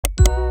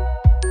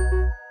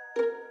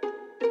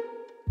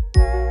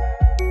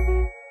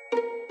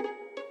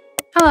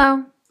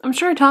Hello. I'm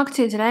sure I talked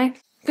to you today.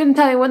 Couldn't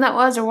tell you when that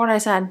was or what I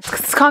said.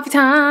 It's coffee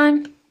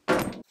time.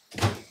 I'm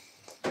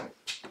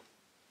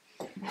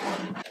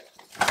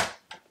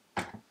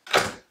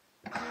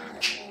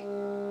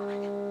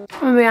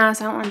gonna be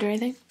honest, I don't want to do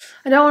anything.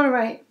 I don't want to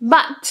write,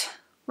 but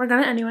we're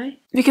gonna anyway.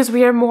 Because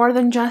we are more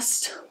than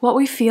just what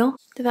we feel.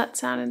 Did that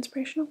sound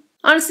inspirational?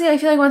 Honestly, I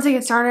feel like once I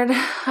get started,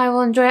 I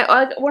will enjoy it.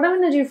 Like, what I'm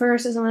gonna do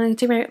first is I'm gonna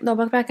take my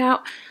notebook back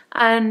out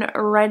and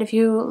write a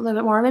little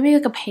bit more, maybe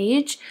like a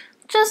page,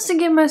 just to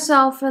get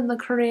myself in the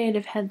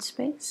creative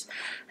headspace.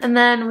 And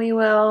then we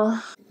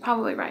will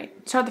probably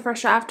start the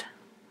first draft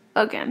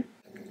again.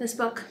 This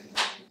book.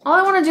 All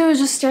I want to do is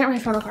just stare at my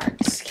photo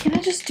cards. Can't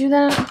I just do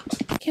that?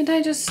 Can't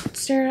I just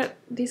stare at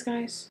these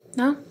guys?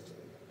 No?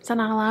 Is that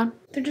not allowed?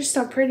 They're just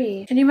so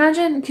pretty. Can you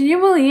imagine? Can you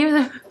believe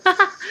that?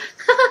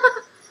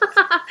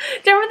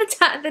 Do you remember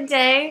the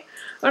day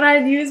when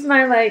I'd use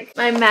my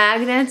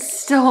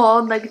magnets to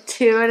hold like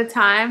 2 at a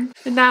time?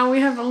 And now we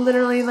have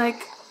literally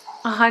like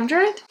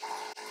 100?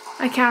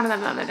 I counted them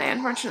the other day.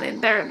 Unfortunately,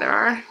 there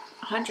are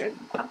 100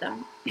 of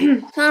them.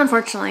 Not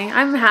unfortunately.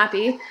 I'm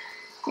happy.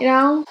 You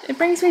know, it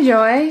brings me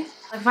joy.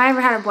 If I ever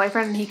had a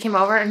boyfriend and he came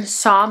over and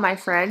saw my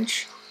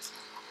fridge,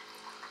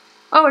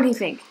 what would he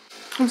think?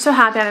 I'm so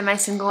happy I'm in my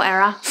single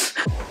era.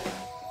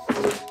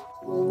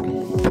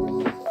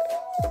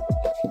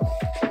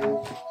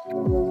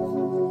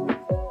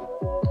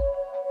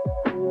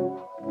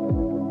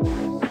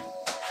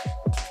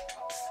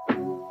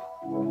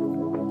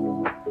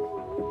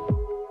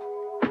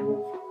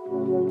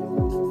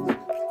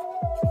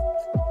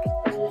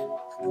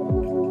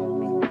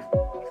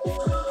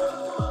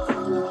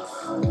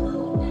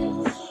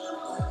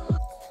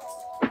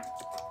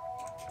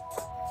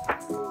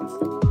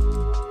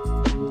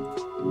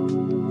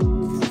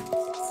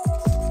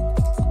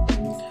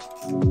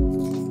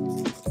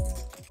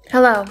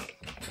 Hello.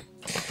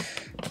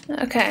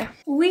 Okay.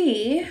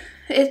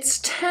 It's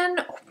 10,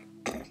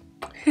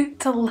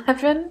 it's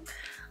 11.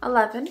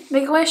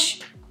 Make a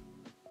wish.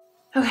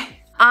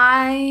 Okay.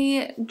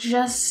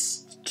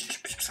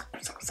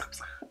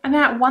 I'm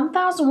at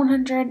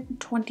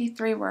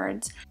 1,123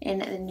 words in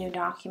the new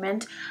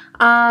document.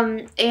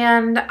 And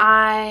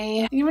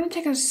I'm gonna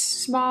take a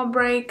small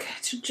break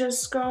to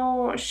just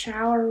go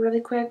shower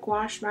really quick,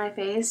 wash my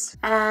face,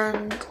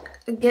 and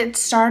get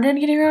started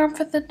getting ready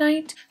for the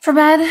night for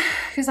bed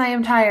because I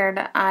am tired.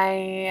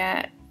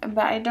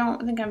 But I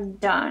don't think I'm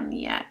done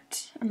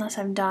yet, unless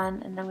I'm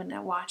done and I'm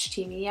gonna watch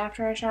TV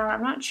after I shower.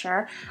 I'm not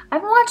sure. I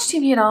haven't watched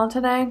TV at all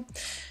today,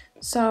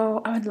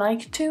 so I would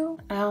like to.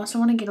 I also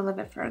want to get a little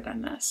bit further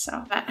than this.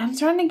 But I'm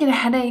starting to get a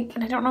headache,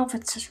 and I don't know if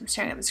it's just from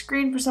staring at the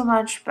screen for so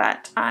much,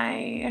 but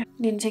I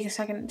need to take a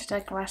second to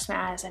like rest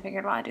my eyes. I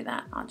figured while I do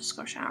that, I'll just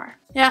go shower.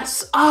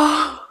 Yes.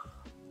 Oh.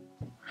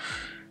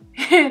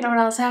 You know what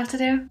else I have to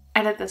do?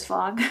 Edit this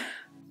vlog.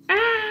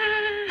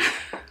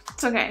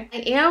 It's okay. I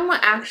am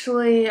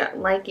actually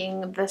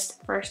liking this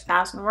first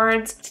 1,000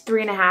 words. It's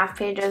 3.5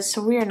 pages,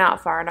 so we are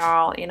not far at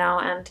all, you know,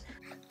 and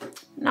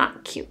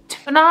not cute.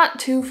 But not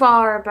too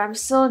far, but I'm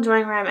still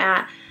enjoying where I'm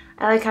at.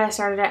 I like how I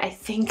started it. I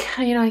think,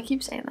 you know, I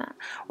keep saying that.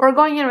 We're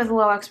going in with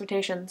low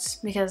expectations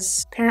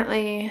because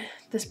apparently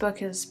this book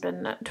has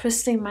been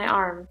twisting my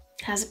arm.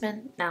 Has it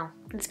been? No.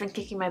 It's been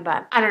kicking my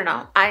butt. I don't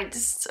know.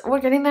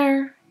 We're getting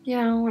there. You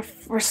know,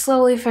 we're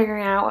slowly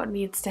figuring out what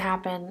needs to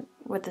happen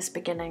with this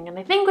beginning, and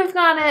I think we've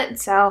got it.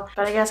 So,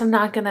 but I guess I'm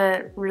not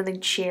gonna really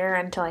cheer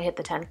until I hit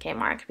the 10K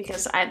mark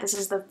because this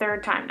is the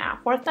 3rd time now.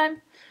 4th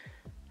time?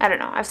 I don't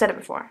know. I've said it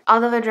before.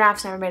 All the other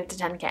drafts never made it to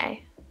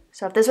 10K.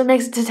 So if this one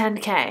makes it to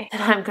 10K,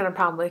 then I'm gonna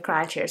probably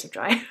cry tears of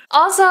joy.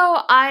 Also,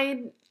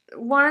 I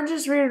want to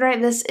just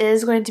reiterate, this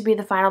is going to be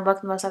the final book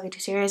in the Most Likely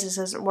To series. This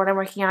is what I'm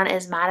working on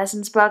is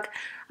Madison's book.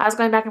 I was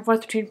going back and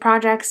forth between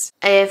projects.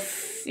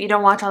 If you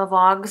don't watch all the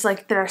vlogs,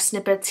 like there are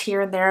snippets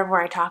here and there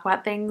where I talk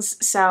about things.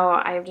 So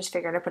I just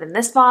figured I'd put in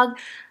this vlog.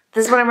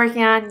 This is what I'm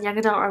working on, young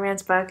adult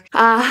romance book.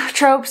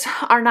 Tropes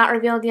are not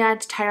revealed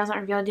yet, titles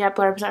aren't revealed yet,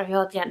 blurbs aren't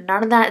revealed yet.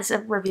 None of that is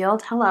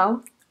revealed.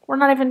 Hello. We're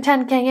not even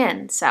 10K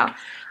in, so.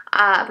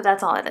 But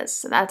that's all it is.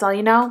 So that's all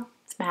you know.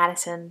 It's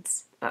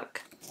Madison's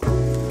book.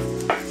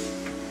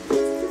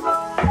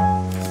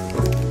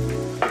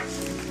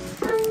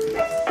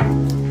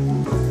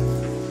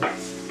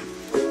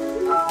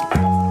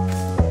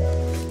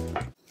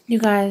 You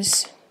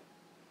guys,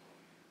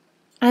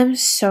 I'm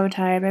so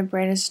tired. My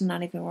brain is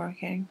not even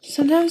working.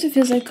 Sometimes it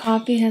feels like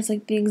coffee has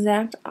like the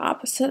exact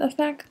opposite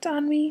effect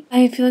on me.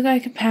 I feel like I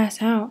could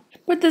pass out.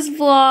 But this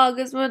vlog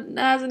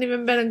hasn't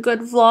even been a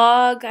good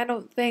vlog. I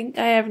don't think.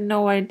 I have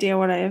no idea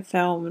what I have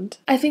filmed.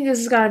 I think this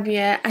has got to be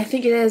it. I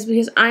think it is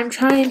because I'm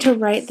trying to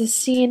write this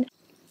scene.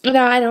 And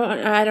I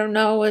don't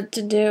know what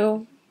to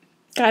do.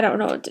 I don't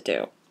know what to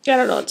do.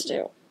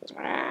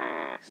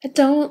 I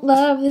don't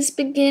love this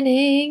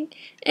beginning,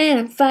 and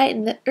I'm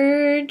fighting the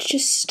urge to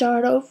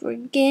start over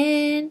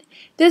again.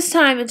 This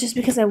time it's just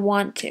because I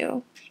want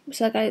to.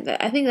 So like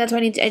I think that's what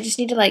I need to. I just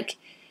need to like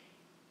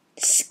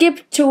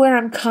skip to where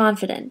I'm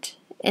confident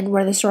in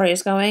where the story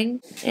is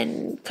going,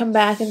 and come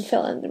back and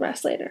fill in the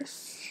rest later.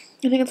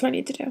 I think that's what I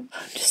need to do.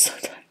 I'm just so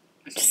tired.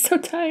 I'm just so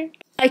tired.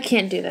 I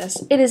can't do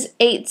this. It is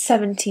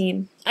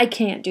 8:17. I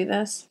can't do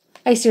this.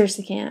 I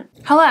seriously can't.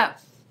 Hello.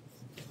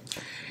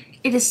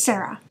 It is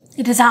Sarah.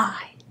 It is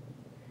I,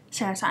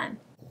 Sarah Sutton.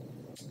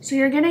 So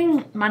you're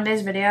getting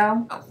Monday's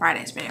video,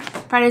 Friday's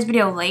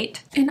video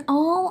late. In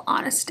all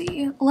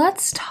honesty,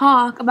 let's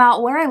talk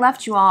about where I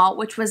left you all,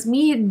 which was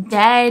me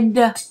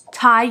dead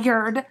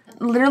tired.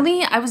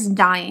 Literally, I was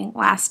dying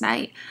last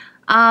night.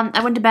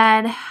 I went to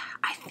bed,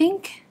 I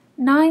think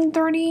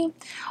 9:30,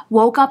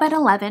 woke up at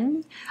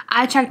 11.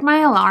 I checked my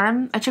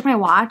alarm, I checked my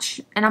watch,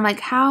 and I'm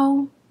like,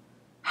 how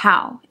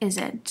is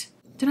it?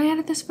 Did I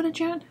edit this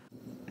footage yet?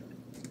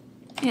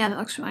 Yeah, that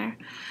looks familiar.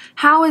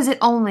 How is it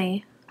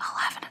only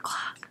 11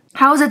 o'clock?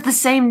 How is it the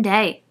same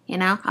day? You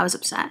know, I was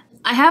upset.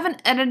 I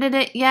haven't edited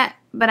it yet,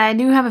 but I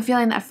do have a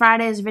feeling that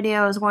Friday's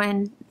video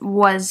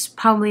was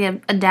probably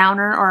a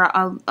downer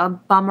or a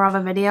bummer of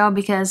a video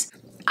because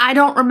I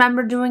don't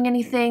remember doing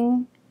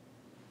anything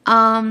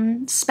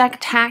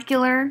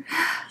spectacular.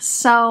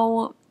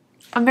 So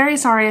I'm very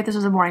sorry if this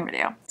was a boring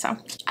video. So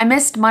I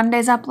missed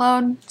Monday's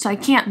upload, so I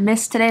can't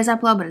miss today's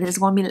upload, but it is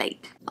going to be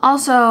late.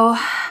 Also,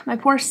 my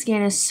poor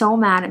skin is so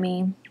mad at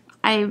me.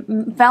 I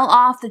fell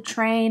off the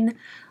train.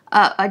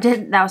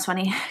 That was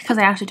funny because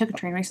I actually took a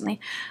train recently.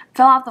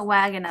 Fell off the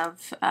wagon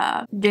of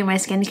doing my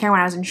skincare when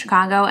I was in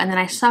Chicago, and then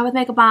I saw with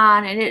makeup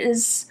on, and it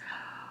is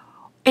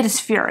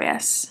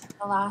furious.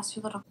 The last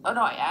few little, oh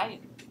no, yeah,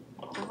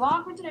 the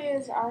vlog for today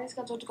is already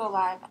scheduled to go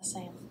live. The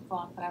same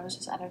vlog, but I was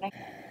just editing.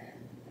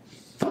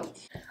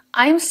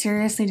 I'm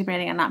seriously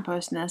debating on not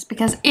posting this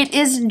because it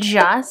is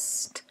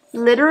just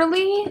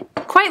literally,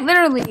 quite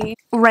literally,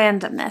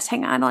 randomness.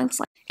 Hang on, I don't like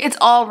this. It's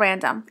all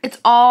random. It's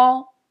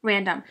all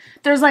random.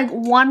 There's like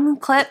one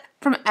clip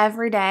from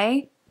every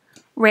day.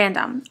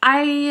 Random.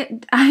 I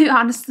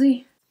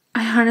honestly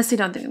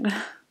don't think I'm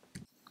gonna.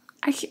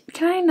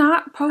 Can I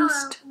not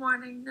post?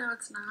 Warning, no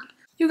it's not.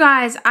 You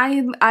guys,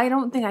 I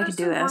don't think I could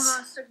do this.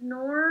 Foremost,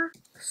 ignore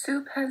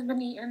soup has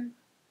been eaten.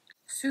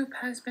 Soup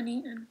has been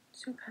eaten.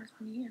 Soup has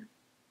been eaten.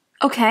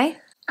 Okay.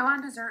 I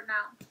want dessert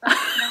now, but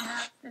I don't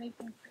have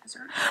anything for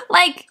dessert.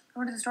 Like, I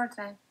went to the store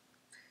today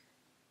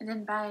and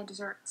didn't buy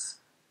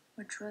desserts,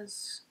 which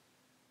was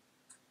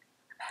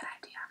a bad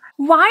idea.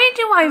 Why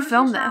do I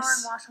film this?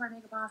 And wash my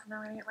makeup off, and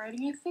now I get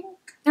writing, I think.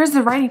 There's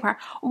the writing part.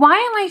 Why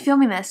am I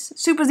filming this?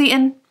 Soup was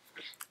eaten.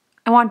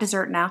 I want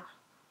dessert now.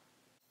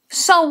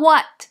 So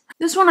what?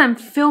 This one I'm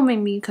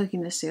filming me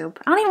cooking the soup.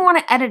 I don't even want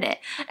to edit it.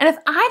 And if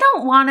I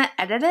don't want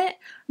to edit it,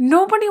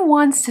 nobody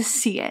wants to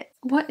see it.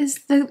 What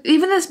is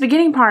even this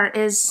beginning part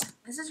is...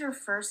 This is your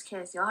first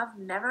kiss. You'll have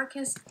never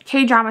kissed...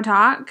 K-drama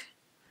talk.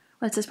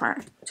 What's this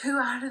part? 2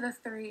 out of the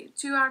 3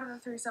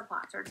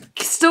 subplots are...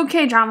 Still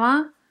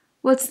K-drama.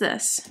 What's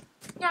this?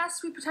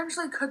 Yes, we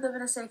potentially could live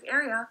in a safe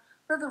area,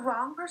 but the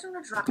wrong person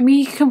to drive...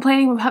 Me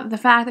complaining about the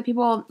fact that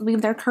people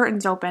leave their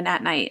curtains open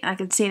at night and I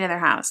can see into their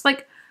house.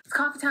 Like... It's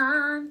coffee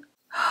time.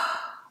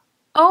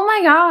 Oh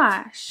my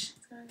gosh.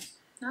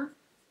 No?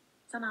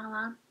 Is that not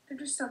allowed? They're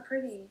just so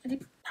pretty.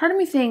 Part of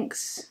me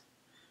thinks,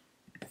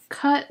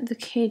 cut the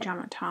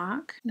K-drama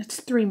talk.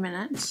 That's 3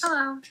 minutes.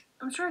 Hello.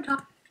 I'm sure I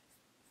talk.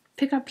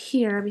 Pick up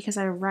here because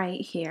I write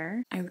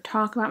here. I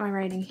talk about my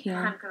writing here.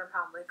 I'm gonna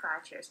probably cry.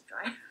 Cheers,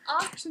 enjoy. Oh,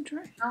 cheers,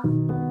 enjoy.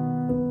 Oh.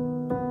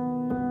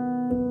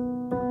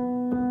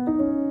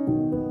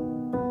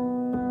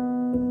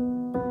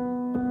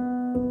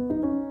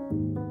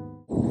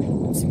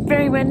 It's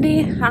very windy.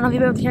 I don't know if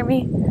you'll be able to hear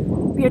me.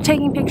 We are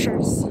taking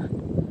pictures.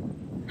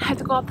 I have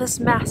to go up this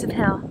massive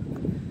hill.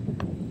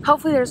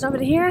 Hopefully there's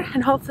nobody here,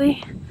 and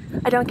hopefully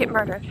I don't get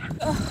murdered.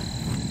 Ugh.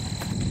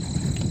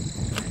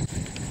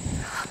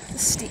 It's a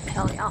steep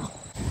hill, y'all.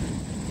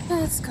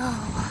 Let's go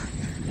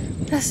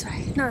this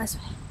way, no this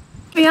way.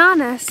 To be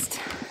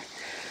honest,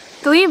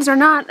 the leaves are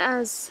not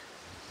as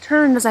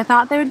turned as I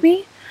thought they would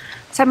be,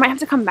 so I might have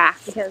to come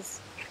back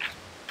because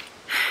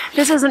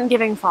this isn't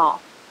giving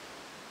fall.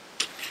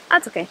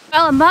 That's okay.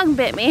 Well, a bug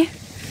bit me.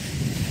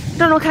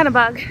 Don't know what kind of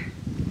bug.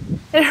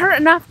 It hurt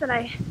enough that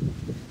I'm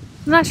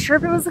not sure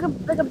if it was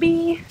like a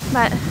bee,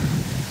 but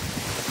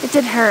it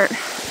did hurt.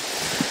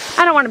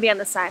 I don't want to be on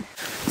this side.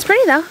 It's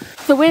pretty though.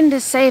 The wind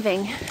is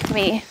saving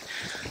me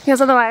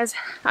because otherwise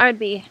I would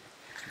be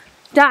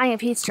dying of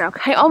heat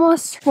stroke. I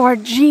almost wore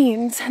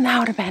jeans and that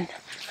would have been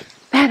a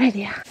bad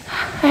idea.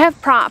 I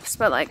have props,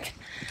 but like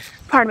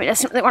part of me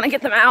doesn't really want to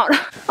get them out.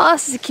 Oh,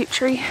 this is a cute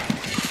tree.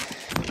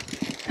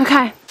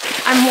 Okay.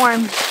 I'm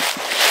warm.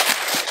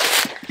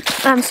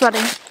 I'm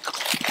sweating.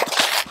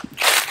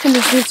 And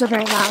the boots are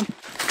very loud.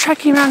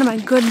 Trekking around in my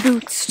good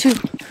boots too.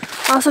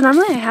 Also,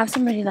 normally I have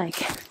somebody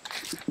like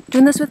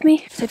doing this with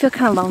me, so I feel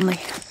kind of lonely.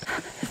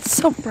 It's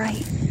so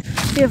bright.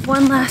 We have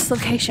one last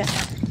location,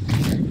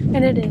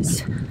 and it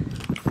is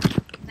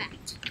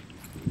that.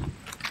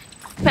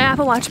 My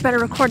Apple Watch better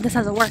record this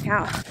as a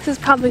workout. This is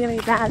probably gonna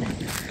be bad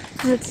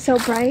because it's so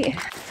bright.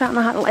 I don't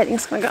know how the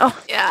lighting's gonna go.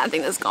 Yeah, I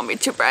think this is gonna be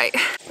too bright.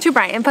 Too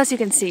bright, and plus you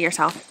can see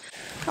yourself.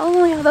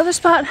 Oh yeah, the other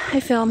spot I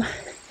film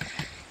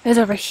is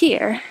over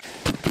here.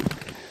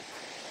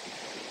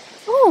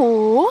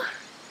 Ooh,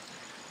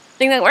 I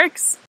think that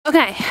works.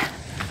 Okay,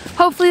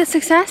 hopefully a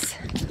success.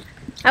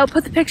 I will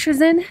put the pictures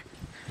in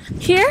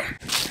here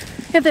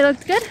if they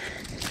looked good.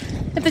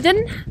 If they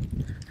didn't,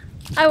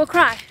 I will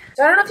cry.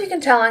 So I don't know if you can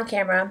tell on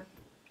camera,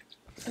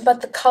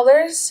 but the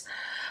colors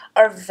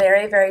are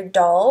very, very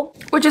dull,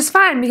 which is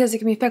fine because it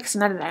can be fixed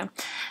in editing.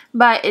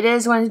 But it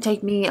is going to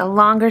take me a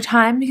longer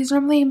time because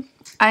normally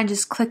I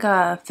just click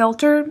a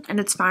filter and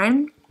it's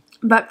fine.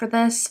 But for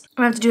this,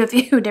 I'm going to have to do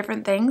a few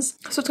different things,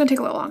 so it's going to take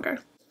a little longer.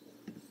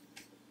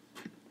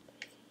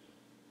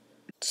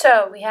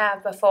 So we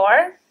have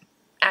before,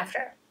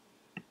 after.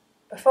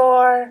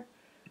 Before,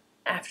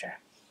 after.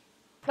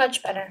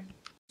 Much better.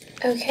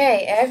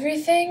 Okay,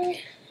 everything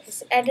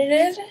is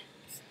edited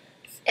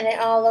and it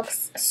all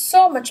looks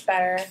so much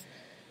better.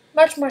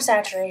 Much more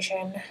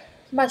saturation.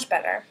 Much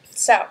better.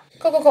 So,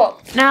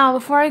 cool. Now,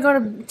 before I go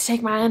to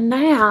take my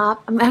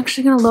nap, I'm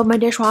actually going to load my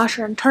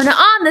dishwasher and turn it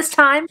on this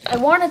time. I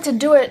wanted to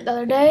do it the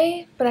other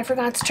day, but I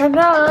forgot to turn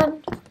it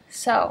on.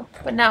 So,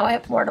 but now I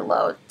have more to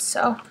load.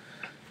 So,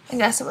 I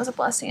guess it was a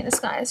blessing in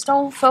disguise.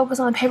 Don't focus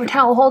on the paper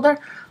towel holder.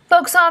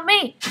 Focus on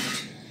me.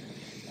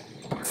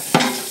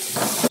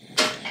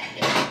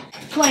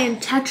 Playing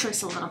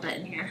Tetris a little bit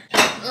in here.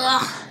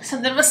 Ugh,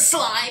 something was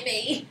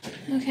slimy.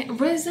 Okay,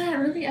 what is that?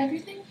 Really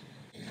everything?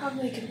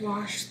 Probably could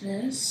wash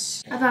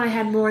this. I thought I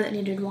had more that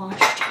needed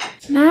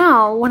washed.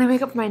 Now, when I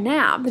wake up from my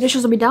nap, the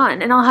dishes will be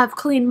done and I'll have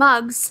clean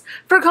mugs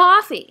for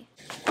coffee.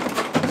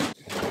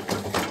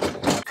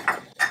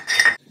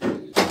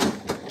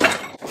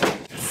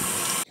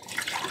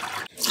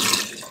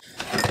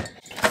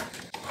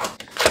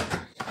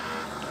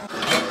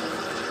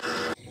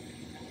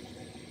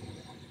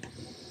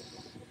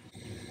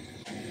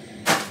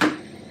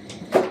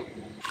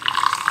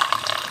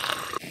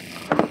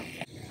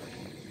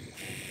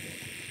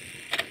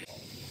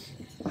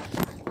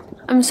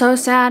 I'm so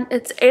sad.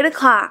 It's 8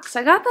 o'clock.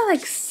 So I got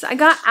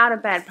out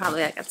of bed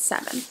probably like at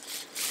 7.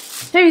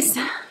 Maybe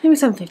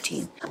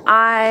 7:15.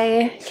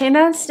 I came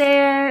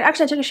downstairs.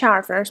 Actually, I took a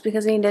shower first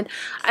because I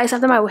just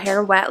left my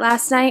hair wet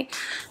last night.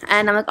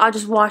 And I'm like, I'll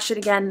just wash it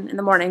again in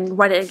the morning,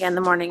 wet it again in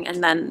the morning,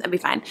 and then it'll be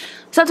fine.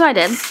 So that's what I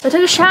did. So I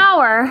took a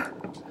shower,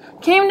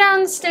 came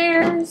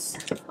downstairs,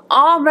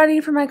 all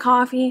ready for my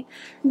coffee.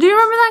 Do you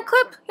remember that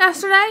clip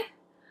yesterday?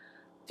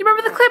 Do you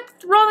remember the clip?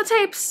 Roll the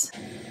tapes.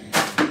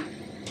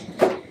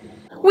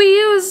 We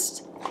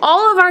used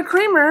all of our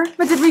creamer,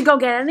 but did we go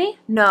get any?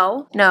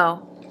 No,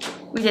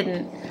 we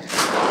didn't.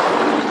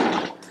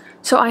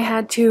 So I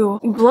had to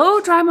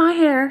blow dry my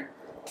hair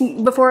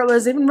before it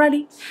was even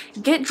ready,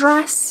 get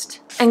dressed,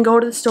 and go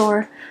to the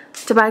store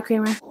to buy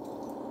creamer.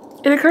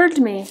 It occurred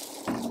to me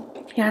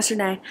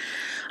yesterday.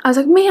 I was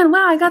like, man,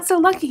 wow, I got so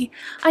lucky.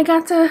 I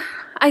got to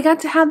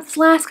have this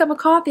last cup of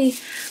coffee,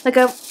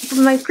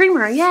 from my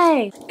creamer,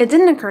 yay. It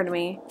didn't occur to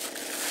me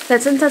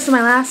that since that's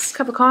my last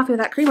cup of coffee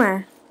without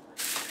creamer,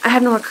 I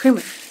have no more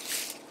creamer.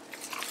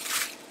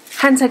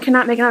 Hence, I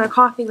cannot make another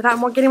coffee without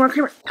getting more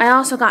creamer. I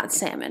also got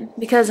salmon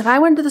because if I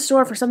went to the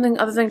store for something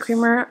other than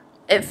creamer,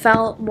 it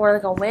felt more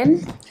like a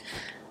win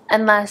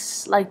and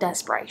less like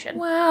desperation.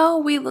 Wow,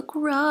 we look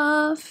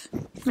rough.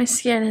 My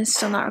skin is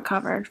still not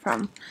recovered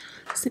from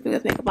sleeping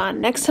with makeup on.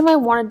 Next time I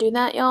want to do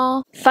that,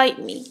 y'all, fight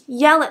me,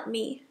 yell at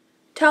me,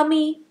 tell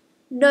me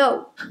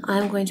no.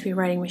 I'm going to be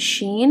writing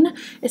machine.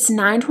 It's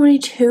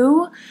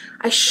 9:22.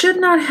 I should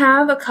not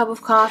have a cup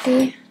of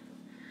coffee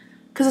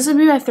because this would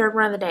be my third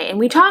one of the day. And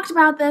we talked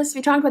about this.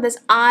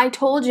 I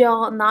told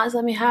y'all not to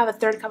let me have a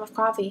third cup of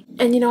coffee.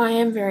 And you know, I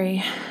am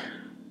very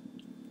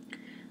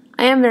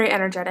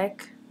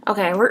energetic.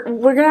 Okay,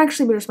 we're gonna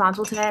actually be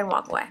responsible today and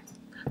walk away.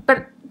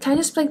 But can I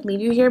just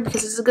leave you here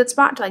because this is a good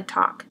spot to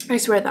talk? I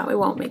swear though, we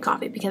won't make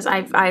coffee because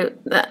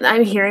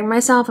I'm hearing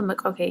myself. I'm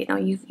like, okay,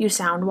 you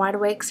sound wide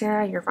awake,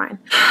 Sarah. You're fine.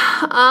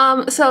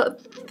 So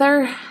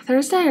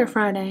Thursday or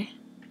Friday?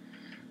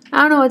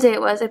 I don't know what day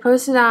it was. I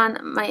posted on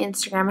my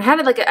Instagram. I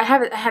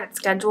had it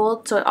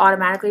scheduled, so it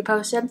automatically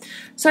posted.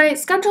 So I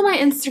schedule my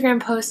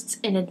Instagram posts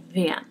in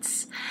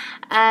advance.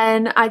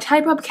 And I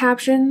type up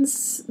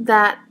captions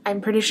that I'm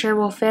pretty sure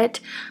will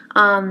fit.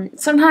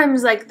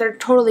 Sometimes they're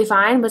totally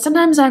fine, but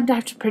sometimes I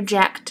have to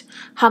project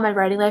how my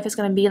writing life is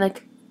going to be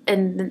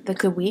in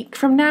the week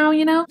from now,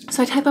 you know?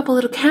 So I type up a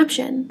little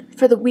caption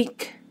for the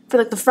week,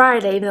 for the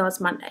Friday, even though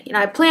it's Monday. You know,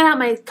 I plan out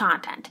my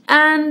content.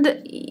 And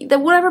the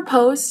whatever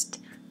post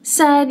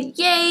said,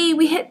 yay,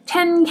 we hit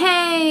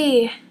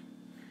 10K,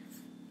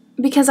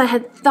 because I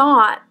had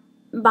thought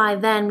by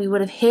then we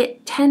would have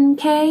hit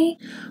 10K.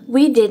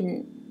 We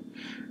didn't.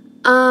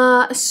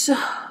 So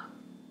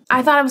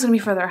I thought it was gonna be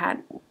further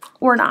ahead.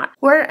 We're not.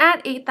 We're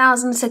at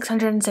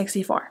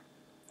 8,664.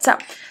 So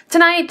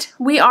tonight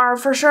we are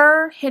for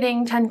sure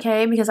hitting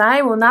 10K because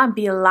I will not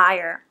be a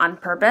liar on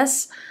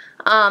purpose.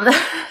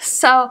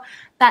 So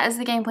that is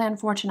the game plan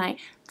for tonight.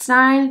 It's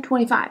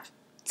 9:25.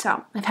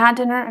 So I've had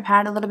dinner, I've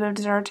had a little bit of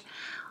dessert.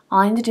 All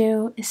I need to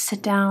do is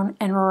sit down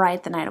and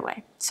write the night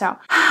away. So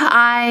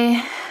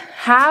I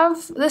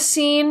have the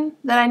scene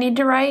that I need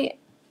to write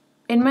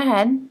in my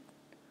head.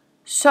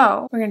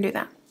 So we're gonna do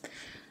that.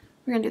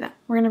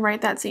 We're gonna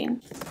write that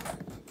scene.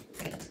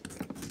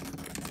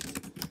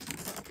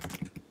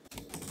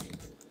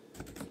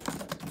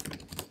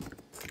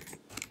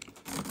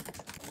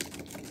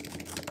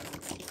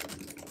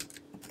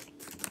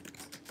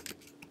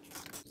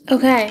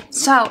 Okay,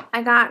 so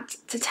I got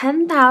to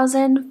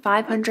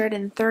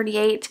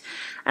 10,538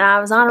 and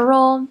I was on a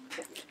roll,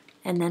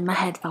 and then my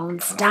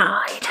headphones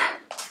died.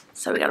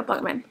 So we gotta plug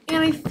them in.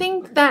 And I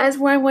think that is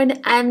where I'm going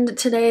to end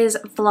today's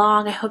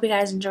vlog. I hope you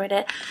guys enjoyed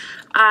it.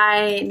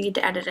 I need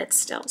to edit it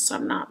still, so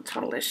I'm not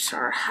totally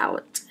sure how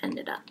it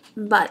ended up.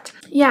 But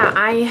yeah,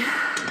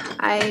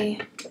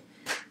 I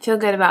feel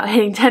good about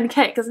hitting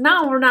 10K because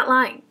now we're not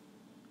lying.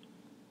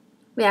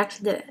 We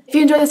actually did it. If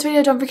you enjoyed this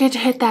video, don't forget to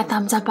hit that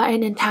thumbs up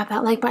button and tap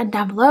that like button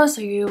down below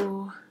so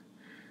you...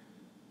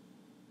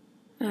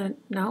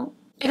 no.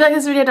 If you like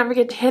this video, don't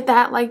forget to hit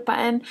that like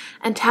button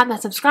and tap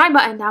that subscribe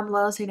button down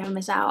below so you never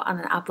miss out on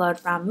an upload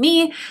from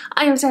me.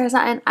 I am Sarah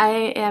Sutton.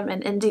 I am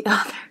an indie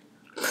author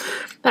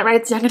that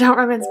writes young adult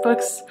romance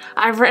books.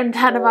 I've written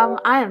 10 of them.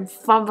 I am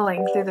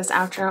fumbling through this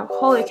outro.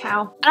 Holy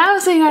cow. And I will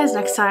see you guys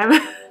next time.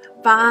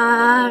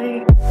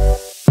 Bye.